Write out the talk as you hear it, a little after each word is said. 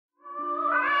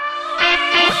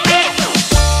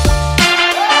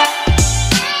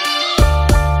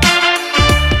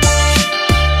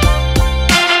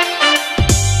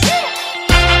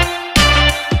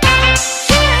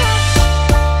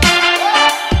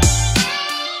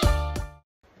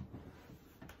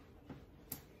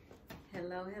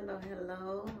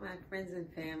Hello, my friends and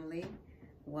family.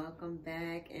 Welcome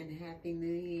back and Happy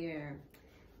New Year.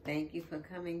 Thank you for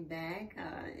coming back,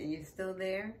 and you're still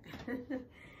there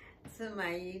to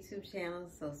my YouTube channel,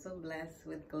 So Blessed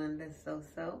with Glenda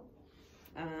So.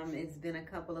 It's been a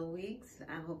couple of weeks.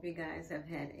 I hope you guys have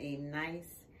had a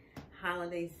nice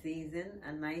holiday season,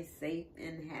 a nice, safe,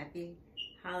 and happy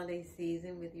holiday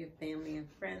season with your family and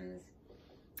friends.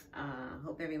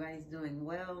 Hope everybody's doing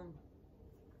well.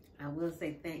 I will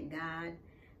say thank God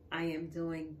I am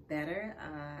doing better.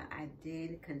 I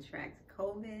did contract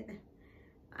COVID.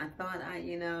 I thought I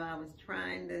was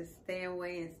trying to stay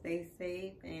away and stay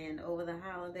safe, and over the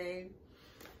holiday,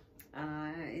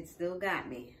 it still got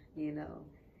me,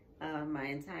 my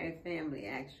entire family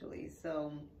actually.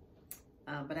 So,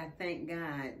 but I thank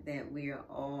God that we are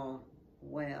all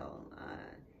well.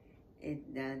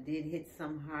 It did hit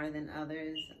some harder than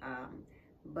others.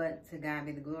 But to God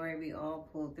be the glory, we all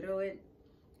pulled through it,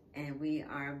 and we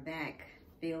are back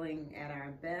feeling at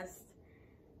our best,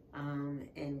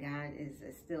 and God is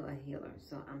still a healer,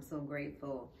 so I'm so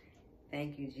grateful.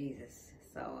 Thank you, Jesus.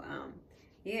 So,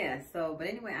 but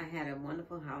anyway, I had a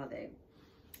wonderful holiday,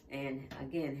 and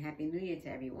again, Happy New Year to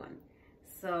everyone.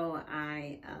 So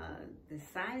I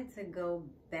decided to go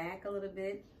back a little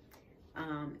bit,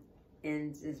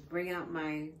 and just bring out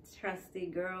my trusty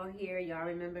girl here. Y'all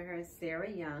remember her,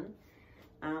 Sarah Young.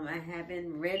 I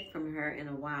haven't read from her in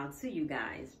a while to you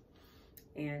guys.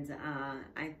 And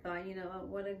I thought,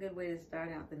 what a good way to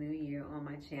start out the new year on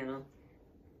my channel,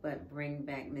 but bring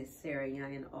back Miss Sarah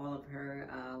Young and all of her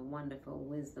wonderful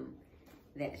wisdom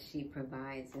that she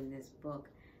provides in this book.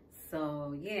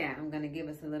 So yeah, I'm gonna give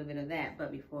us a little bit of that.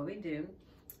 But before we do,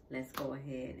 let's go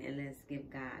ahead and let's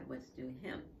give God what's due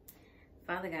him.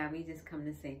 Father God, we just come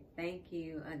to say thank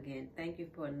you again. Thank you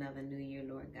for another new year,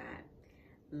 Lord God.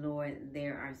 Lord,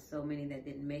 there are so many that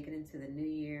didn't make it into the new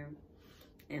year.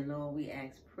 And Lord, we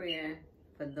ask prayer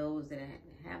for those that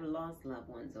have lost loved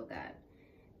ones, oh God,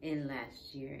 in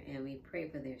last year. And we pray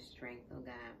for their strength, oh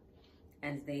God,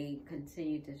 as they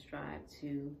continue to strive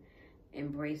to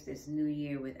embrace this new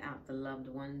year without the loved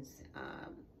ones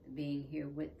being here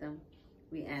with them.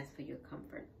 We ask for your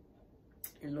comfort.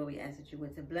 And Lord, we ask that you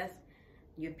would to bless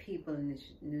your people in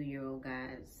this new year, oh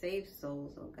God. Save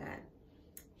souls, oh God.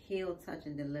 Heal, touch,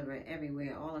 and deliver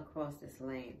everywhere, all across this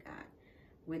land, God.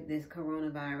 With this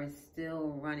coronavirus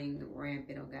still running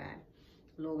rampant, oh God.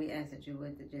 Lord, we ask that you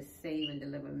would to just save and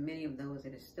deliver many of those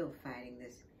that are still fighting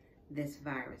this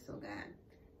virus, oh God.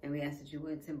 And we ask that you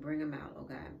would to bring them out, oh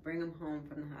God. Bring them home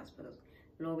from the hospitals.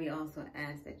 Lord, we also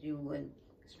ask that you would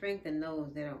strengthen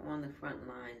those that are on the front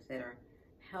lines, that are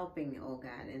helping, oh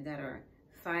God, and that are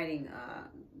fighting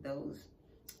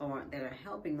that are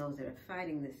helping those that are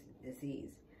fighting this disease.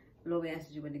 Lord, we ask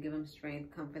that you would to give them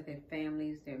strength, comfort their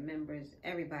families, their members,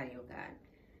 everybody, oh God,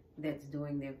 that's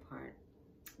doing their part.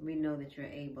 We know that you're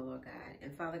able, oh God.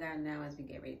 And Father God, now as we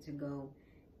get ready to go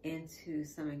into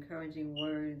some encouraging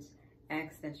words,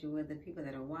 ask that you would, the people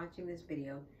that are watching this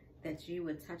video, that you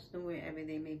would touch them wherever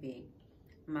they may be,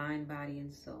 mind, body,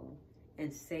 and soul,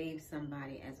 and save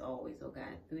somebody as always, oh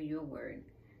God, through your word,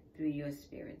 through your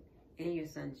spirit. In your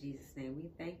son Jesus' name, we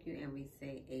thank you and we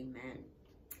say amen.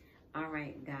 All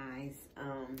right, guys.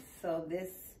 So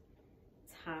this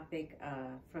topic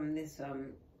from this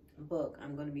book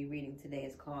I'm going to be reading today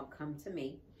is called Come to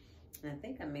Me. And I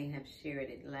think I may have shared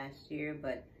it last year,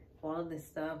 but all of this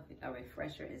stuff, a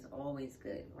refresher is always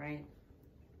good, right?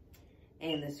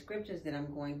 And the scriptures that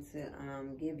I'm going to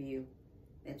give you,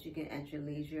 that you can at your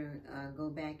leisure go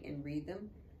back and read them,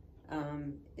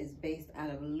 is based out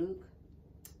of Luke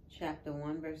chapter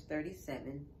 1 verse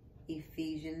 37,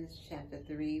 Ephesians chapter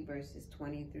 3 verses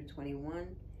 20 through 21,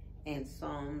 and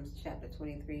Psalms chapter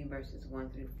 23 verses 1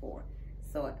 through 4.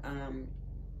 So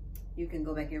you can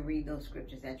go back and read those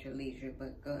scriptures at your leisure,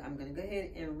 but I'm going to go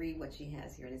ahead and read what she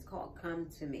has here, and it's called Come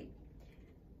to Me.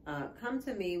 Come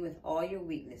to me with all your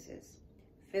weaknesses,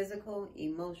 physical,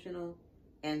 emotional,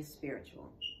 and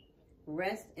spiritual.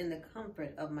 Rest in the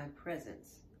comfort of my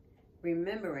presence,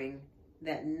 remembering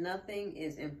that nothing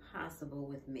is impossible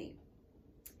with me.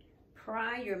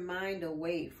 Pry your mind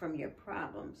away from your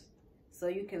problems so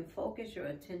you can focus your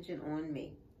attention on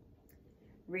me.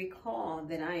 Recall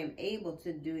that I am able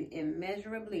to do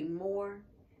immeasurably more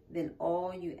than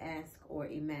all you ask or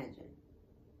imagine.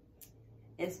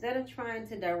 Instead of trying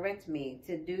to direct me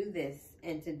to do this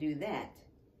and to do that,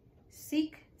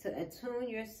 seek to attune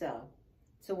yourself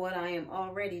to what I am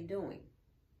already doing.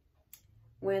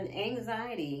 When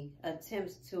anxiety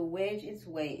attempts to wedge its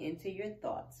way into your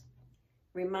thoughts,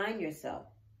 remind yourself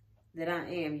that I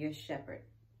am your shepherd.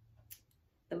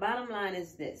 The bottom line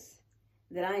is this: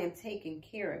 that I am taking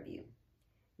care of you.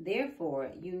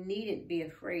 Therefore, you needn't be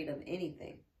afraid of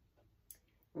anything.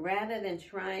 Rather than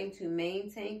trying to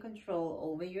maintain control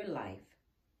over your life,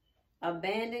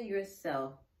 abandon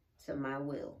yourself to my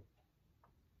will.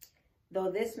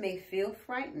 Though this may feel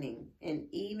frightening and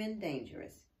even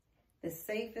dangerous, the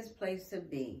safest place to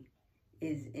be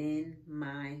is in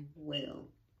my will.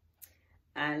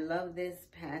 I love this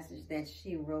passage that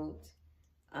she wrote.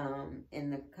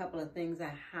 And the couple of things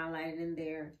I highlighted in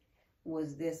there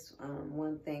was this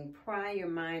one thing: pry your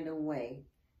mind away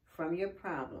from your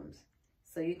problems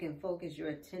so you can focus your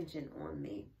attention on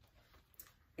me.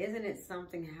 Isn't it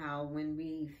something how when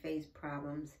we face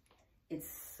problems, it's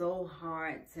so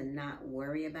hard to not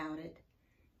worry about it?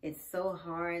 It's so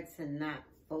hard to not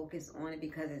focus on it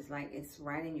because it's like it's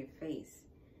right in your face.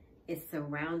 It's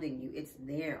surrounding you. It's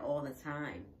there all the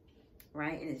time,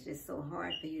 right? And it's just so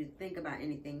hard for you to think about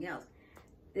anything else.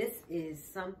 This is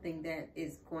something that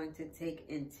is going to take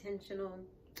intentional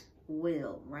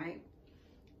will, right?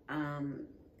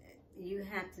 You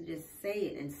have to just say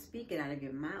it and speak it out of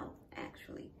your mouth,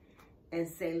 actually, and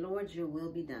say, Lord, your will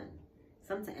be done.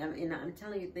 Sometimes, and I'm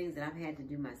telling you things that I've had to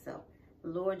do myself.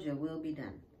 Lord, your will be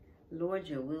done. Lord,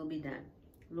 your will be done.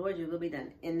 Lord, your will be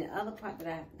done. And the other part that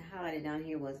I highlighted down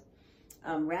here was,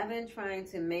 rather than trying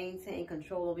to maintain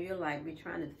control over your life, we're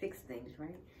trying to fix things,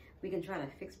 right? We can try to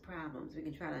fix problems. We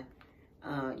can try to,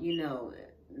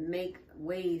 make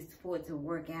ways for it to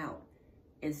work out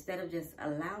instead of just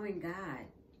allowing God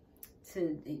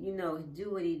to,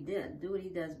 do what he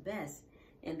does best.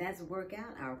 And that's work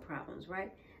out our problems,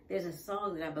 right? There's a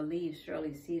song that I believe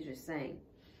Shirley Caesar sang.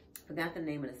 Forgot the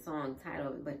name of the song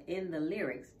title, but in the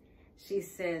lyrics, she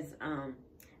says,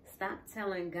 stop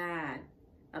telling God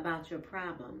about your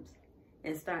problems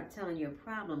and start telling your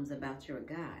problems about your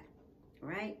God,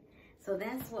 right? So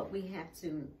that's what we have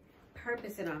to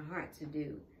purpose in our heart to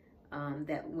do.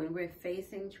 That when we're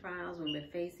facing trials, when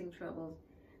we're facing troubles,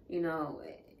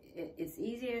 it's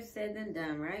easier said than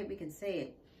done, right? We can say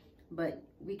it, but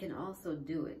we can also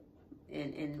do it.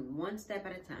 And one step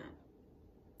at a time,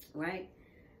 right?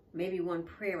 Maybe one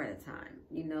prayer at a time,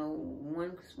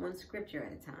 one scripture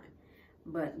at a time.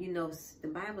 But, the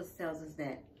Bible tells us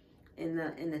that in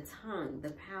the tongue,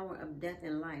 the power of death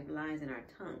and life lies in our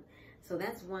tongue. So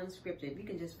that's one scripture. If you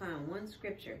can just find one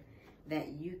scripture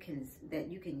that you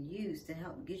can use to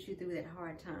help get you through that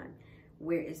hard time,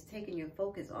 where it's taking your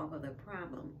focus off of the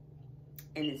problem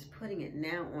and it's putting it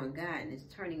now on God and it's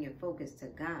turning your focus to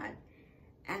God.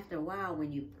 After a while,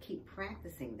 when you keep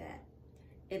practicing that,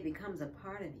 it becomes a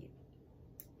part of you.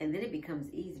 And then it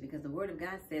becomes easy because the word of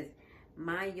God says,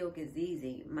 my yoke is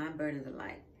easy, my burdens are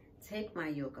light. Take my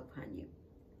yoke upon you.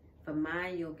 For my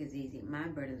yoke is easy, my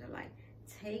burdens are light.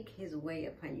 Take his way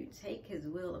upon you. Take his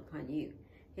will upon you.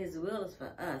 His will is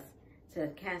for us to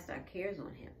cast our cares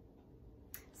on him.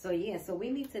 So so we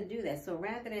need to do that. So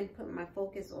rather than put my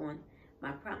focus on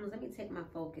my problems, let me take my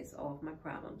focus off my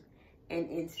problems. And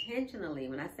intentionally,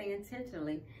 when I say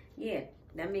intentionally,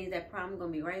 that means that problem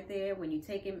going to be right there. When you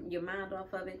take your mind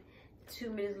off of it, 2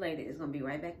 minutes later, it's going to be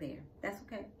right back there. That's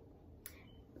okay.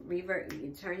 Revert,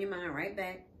 you turn your mind right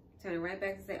back. Turn it right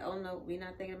back and say, oh no, we're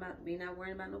not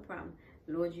worrying about no problem.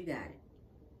 Lord, you got it.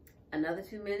 Another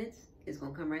 2 minutes, it's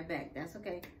going to come right back. That's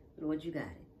okay. Lord, you got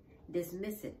it.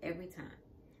 Dismiss it every time.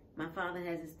 My father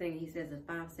has this thing, he says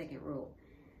a 5-second rule.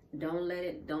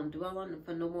 Don't dwell on it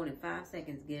for no more than 5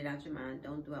 seconds. Get it out your mind.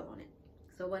 Don't dwell on it.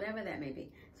 So whatever that may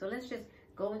be. So let's just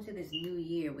go into this new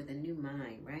year with a new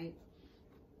mind, right?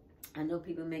 I know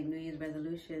people make New Year's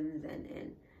resolutions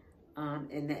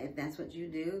and that if that's what you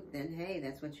do, then hey,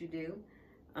 that's what you do.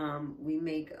 We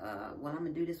make, well, I'm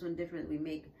going to do this one different. We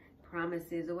make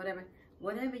promises or whatever.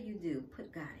 Whatever you do,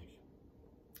 put God in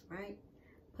it, right?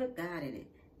 Put God in it.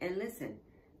 And listen,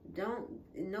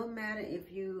 no matter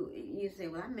if you say,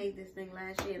 well, I made this thing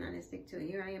last year and I didn't stick to it.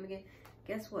 Here I am again.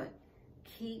 Guess what?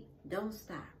 Don't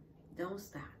stop. Don't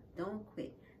stop. Don't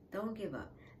quit. Don't give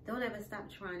up. Don't ever stop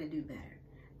trying to do better.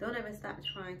 Don't ever stop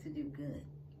trying to do good.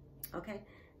 Okay?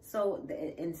 So,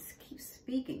 and keep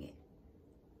speaking it.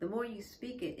 The more you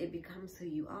speak it, it becomes who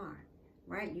you are,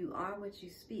 right? You are what you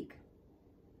speak.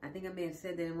 I think I may have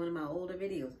said that in one of my older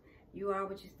videos. You are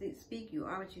what you speak. You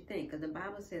are what you think. Because the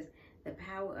Bible says the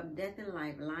power of death and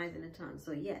life lies in the tongue.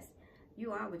 So yes,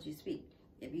 you are what you speak.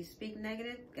 If you speak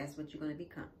negative, guess what you're going to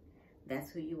become?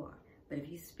 That's who you are. But if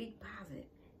you speak positive,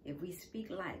 if we speak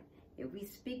life, if we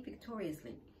speak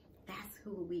victoriously, that's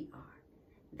who we are.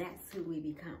 That's who we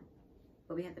become.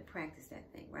 But we have to practice that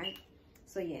thing, right?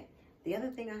 So yeah, the other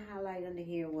thing I highlighted under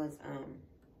here was,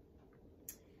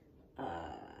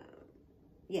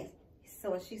 yes.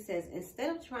 So she says,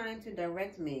 instead of trying to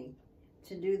direct me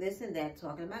to do this and that,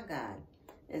 talking about God.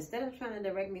 Instead of trying to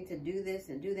direct me to do this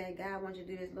and do that, God, I want you to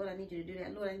do this. Lord, I need you to do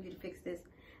that. Lord, I need you to fix this.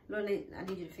 Lord, I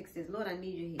need you to fix this. Lord, I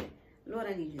need you here. Lord,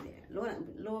 I need you there.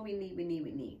 Lord, we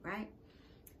need, right?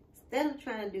 Instead of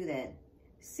trying to do that,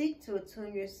 seek to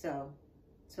attune yourself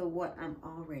to what I'm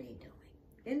already doing.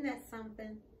 Isn't that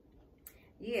something?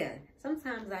 Yeah,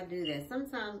 sometimes I do that.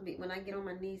 Sometimes when I get on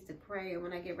my knees to pray, or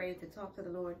when I get ready to talk to the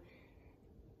Lord,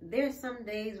 there's some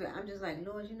days where I'm just like,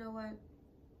 Lord, you know what?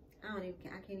 I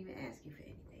can't even ask you for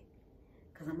anything,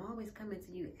 because I'm always coming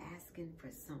to you asking for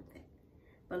something.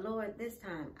 But Lord, this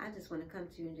time I just want to come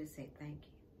to you and just say thank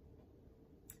you.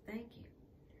 Thank you.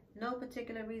 No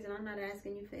particular reason. I'm not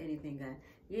asking you for anything, God.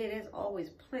 Yeah, there's always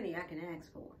plenty I can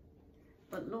ask for.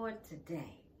 But Lord,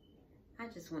 today, I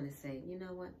just want to say, you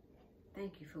know what?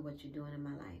 Thank you for what you're doing in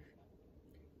my life.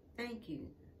 Thank you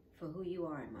for who you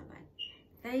are in my life.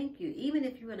 Thank you. Even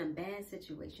if you're in a bad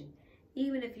situation,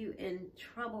 even if you're in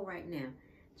trouble right now,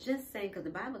 just saying, because the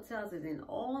Bible tells us in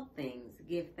all things,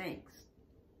 give thanks.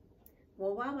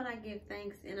 Well, why would I give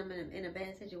thanks in a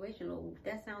bad situation, Lord?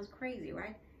 That sounds crazy,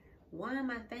 right? Why am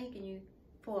I thanking you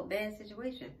for a bad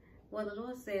situation? Well, the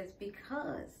Lord says,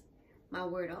 because my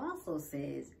word also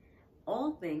says,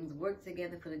 all things work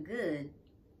together for the good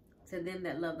to them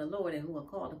that love the Lord and who are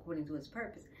called according to his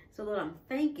purpose. So, Lord, I'm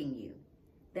thanking you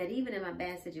that even in my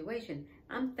bad situation,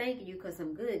 I'm thanking you because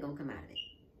some good going to come out of it.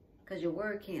 Because your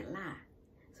word can't lie.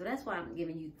 So that's why I'm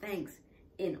giving you thanks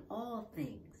in all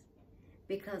things.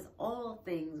 Because all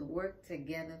things work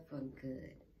together for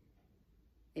good.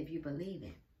 If you believe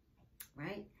it,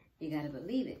 right? You got to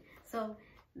believe it. So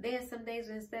there's some days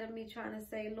where instead of me trying to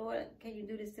say, Lord, can you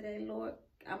do this today? Lord,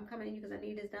 I'm coming to you because I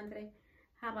need this done today.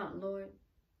 How about, Lord,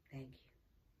 thank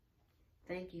you.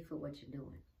 Thank you for what you're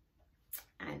doing.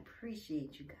 I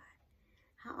appreciate you, God.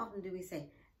 How often do we say,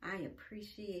 I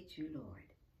appreciate you, Lord,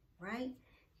 right?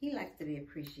 He likes to be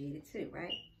appreciated too,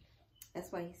 right?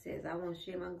 That's why he says, I won't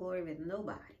share my glory with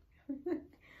nobody.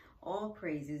 All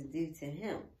praise is due to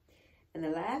him. And the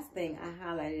last thing I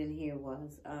highlighted in here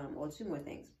was, or two more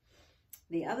things.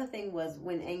 The other thing was,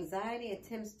 when anxiety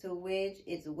attempts to wedge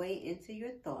its way into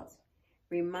your thoughts,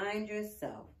 remind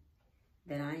yourself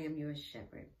that I am your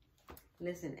shepherd.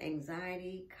 Listen,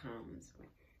 anxiety comes.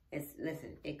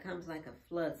 It comes like a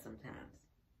flood sometimes.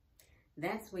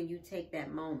 That's when you take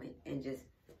that moment and just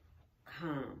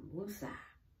calm, woosah.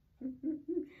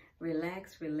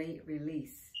 Relax, relate,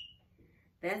 release.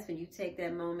 That's when you take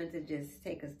that moment to just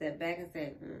take a step back and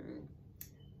say,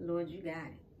 Lord, you got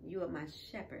it. You are my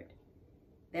shepherd.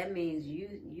 That means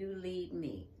you lead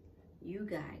me. You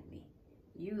guide me.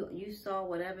 You saw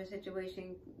whatever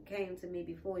situation came to me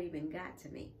before it even got to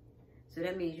me. So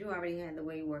that means you already had the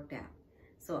way worked out.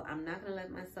 So I'm not going to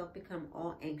let myself become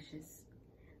all anxious.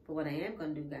 But what I am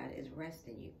going to do, God, is rest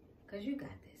in you. Because you got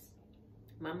this.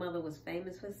 My mother was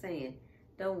famous for saying,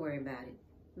 don't worry about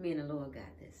it. Me and the Lord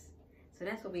got this. So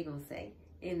that's what we're going to say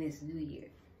in this new year.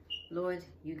 Lord,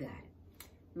 you got it.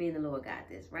 Me and the Lord got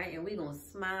this, right? And we're going to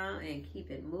smile and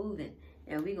keep it moving.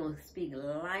 And we're going to speak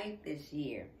life this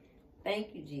year.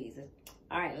 Thank you, Jesus.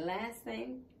 All right, last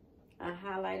thing I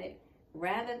highlighted.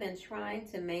 Rather than trying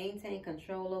to maintain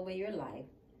control over your life,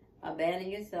 abandon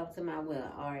yourself to my will.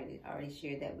 I already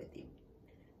shared that with you.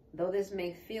 Though this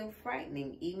may feel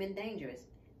frightening, even dangerous,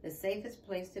 the safest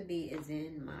place to be is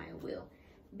in my will.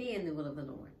 Be in the will of the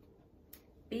Lord.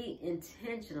 Be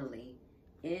intentionally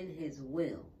in his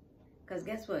will. Because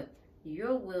guess what?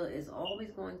 Your will is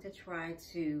always going to try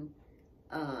to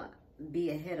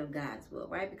be ahead of God's will,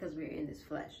 right? Because we're in this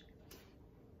flesh.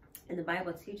 And the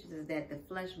Bible teaches us that the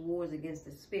flesh wars against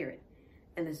the spirit,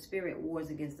 and the spirit wars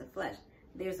against the flesh.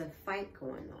 There's a fight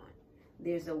going on.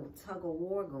 There's a tug of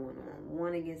war going on,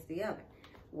 one against the other.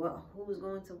 Well, who's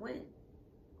going to win?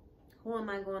 Who am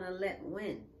I going to let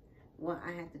win? Well,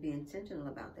 I have to be intentional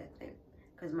about that thing,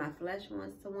 because my flesh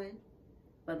wants to win,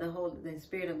 but the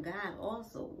Spirit of God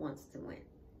also wants to win,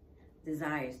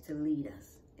 desires to lead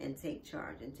us and take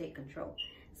charge and take control.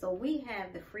 So we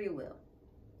have the free will.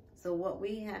 So what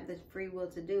we have the free will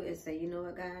to do is say, you know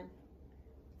what, God?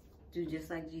 Do just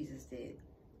like Jesus did.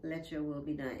 Let your will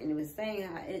be done. And it was saying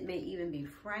how it may even be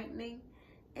frightening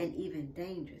and even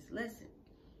dangerous. Listen,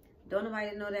 don't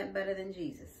nobody know that better than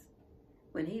Jesus.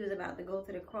 When he was about to go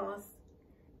to the cross,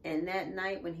 and that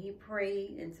night when he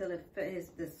prayed until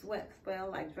the sweat fell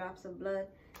like drops of blood,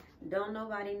 don't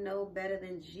nobody know better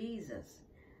than Jesus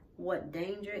what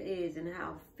danger is and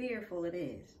how fearful it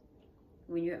is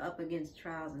when you're up against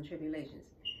trials and tribulations.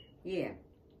 Yeah,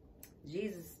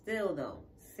 Jesus still though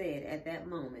said at that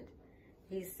moment,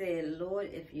 he said, Lord,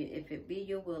 if it be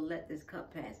your will, let this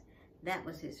cup pass. That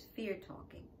was his fear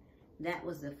talking. That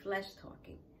was the flesh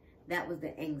talking. That was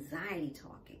the anxiety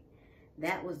talking.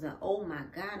 That was the, oh my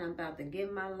God, I'm about to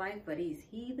give my life for these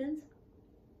heathens.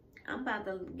 I'm about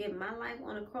to give my life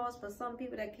on the cross for some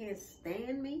people that can't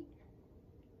stand me.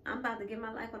 I'm about to give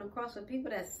my life on the cross for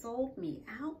people that sold me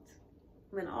out.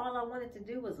 When all I wanted to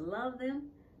do was love them.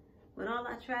 When all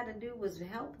I tried to do was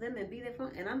help them and be there for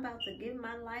them. And I'm about to give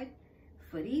my life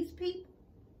for these people.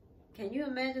 Can you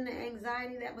imagine the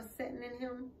anxiety that was setting in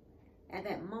him at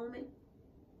that moment?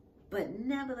 But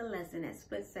nevertheless, in that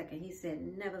split second, he said,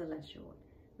 nevertheless,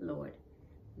 Lord,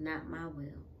 not my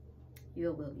will,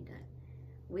 your will be done.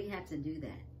 We have to do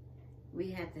that.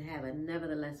 We have to have a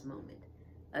nevertheless moment,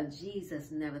 a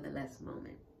Jesus nevertheless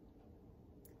moment.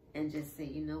 And just say,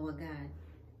 you know what, God,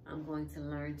 I'm going to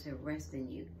learn to rest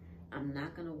in you. I'm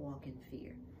not going to walk in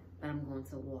fear, but I'm going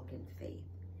to walk in faith.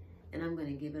 And I'm going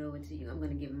to give it over to you. I'm going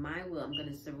to give my will. I'm going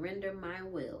to surrender my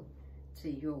will to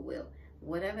your will.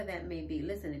 Whatever that may be.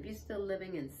 Listen, if you're still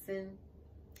living in sin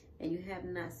and you have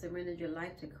not surrendered your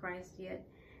life to Christ yet,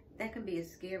 that can be a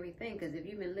scary thing. Because if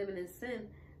you've been living in sin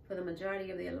for the majority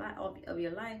of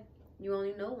your life, you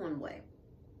only know one way.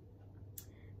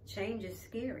 Change is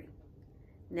scary.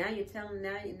 Now you're telling,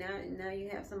 now you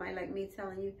have somebody like me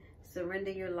telling you,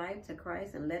 surrender your life to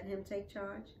Christ and let him take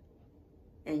charge.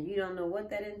 And you don't know what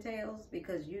that entails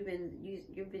because you've been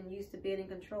used to being in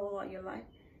control all your life.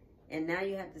 And now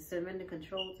you have to surrender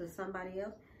control to somebody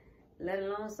else, let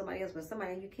alone somebody else, but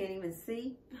somebody you can't even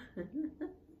see.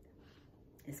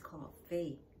 It's called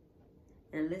faith.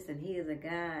 And listen, he is a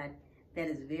God that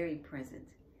is very present,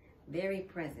 very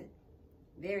present,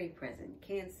 very present.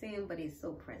 Can't see him, but he's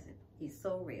so present. He's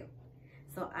so real.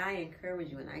 So I encourage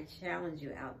you and I challenge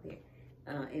you out there.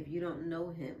 If you don't know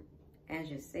him as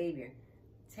your Savior,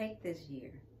 take this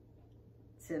year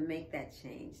to make that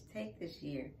change. Take this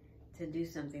year to do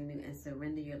something new and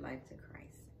surrender your life to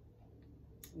Christ.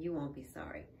 You won't be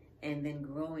sorry. And then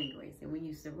grow in grace. And when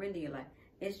you surrender your life,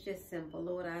 it's just simple.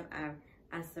 Lord,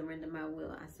 I surrender my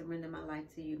will. I surrender my life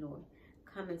to you, Lord.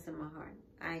 Come into my heart.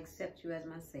 I accept you as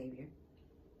my Savior.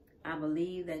 I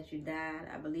believe that you died.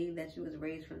 I believe that you was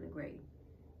raised from the grave.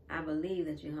 I believe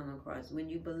that you hung on the cross. When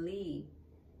you believe,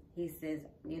 he says,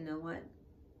 you know what?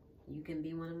 You can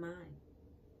be one of mine.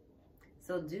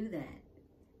 So do that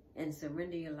and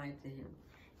surrender your life to him.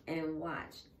 And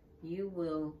watch, you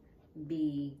will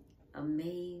be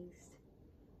amazed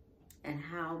at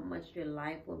how much your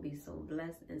life will be so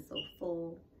blessed and so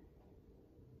full,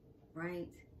 right?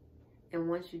 And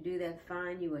once you do that,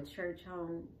 find you a church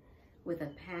home with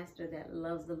a pastor that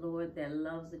loves the Lord, that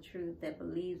loves the truth, that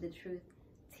believes the truth,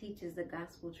 teaches the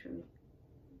gospel truth,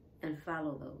 and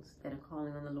follow those that are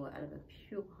calling on the Lord out of a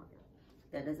pure heart.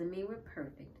 That doesn't mean we're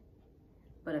perfect,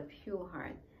 but a pure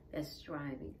heart that's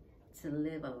striving to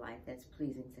live a life that's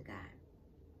pleasing to God.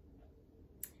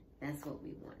 That's what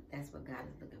we want. That's what God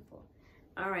is looking for.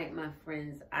 All right, my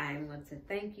friends, I want to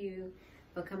thank you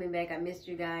for coming back. I missed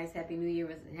you guys. Happy New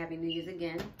Year. Happy New Year's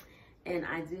again. And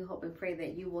I do hope and pray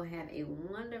that you will have a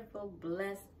wonderful,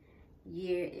 blessed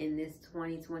year in this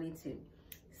 2022.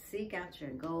 Seek out your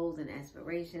goals and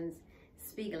aspirations.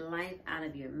 Speak life out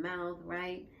of your mouth,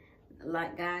 right?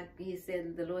 Like God, he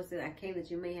said, the Lord said, I came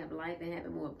that you may have life and have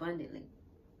it more abundantly.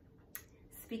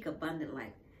 Speak abundant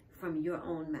life from your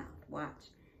own mouth.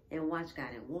 Watch. And watch God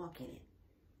and walk in it.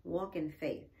 Walk in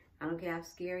faith. I don't care how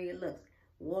scary it looks.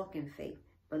 Walk in faith.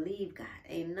 Believe God.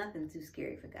 Ain't nothing too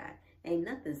scary for God. Ain't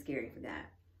nothing scary for God.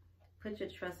 Put your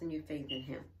trust and your faith in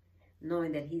him,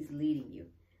 knowing that he's leading you,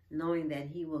 knowing that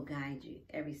he will guide you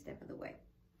every step of the way.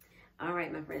 All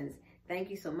right, my friends. Thank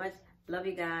you so much. Love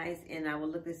you guys, and I will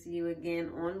look to see you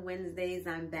again on Wednesdays.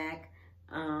 I'm back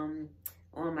on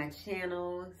my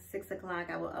channel. 6 o'clock,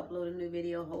 I will upload a new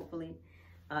video, hopefully.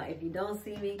 If you don't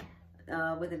see me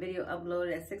with a video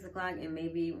uploaded at 6 o'clock, it may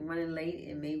be running late.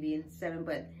 It may be in 7,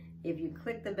 but if you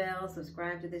click the bell,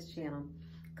 subscribe to this channel,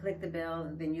 click the bell,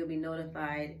 then you'll be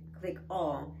notified. Click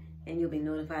all, and you'll be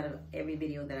notified of every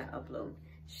video that I upload.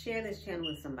 Share this channel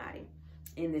with somebody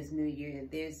in this new year.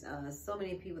 There's so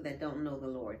many people that don't know the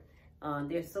Lord.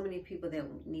 There's so many people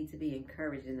that need to be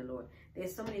encouraged in the Lord.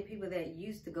 There's so many people that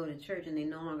used to go to church and they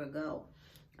no longer go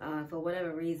for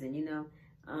whatever reason, you know.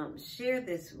 Share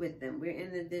this with them. We're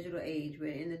in the digital age.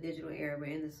 We're in the digital era.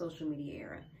 We're in the social media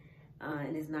era.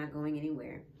 And it's not going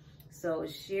anywhere. So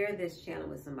share this channel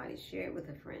with somebody. Share it with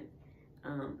a friend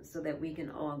so that we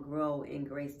can all grow in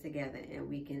grace together and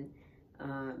we can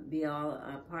be all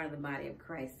part of the body of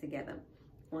Christ together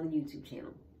on the YouTube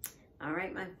channel. All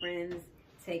right, my friends.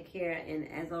 Take care.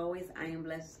 And as always, I am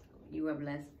blessed. You are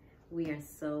blessed. We are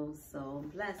so, so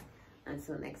blessed.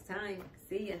 Until next time.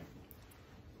 See ya.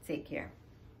 Take care.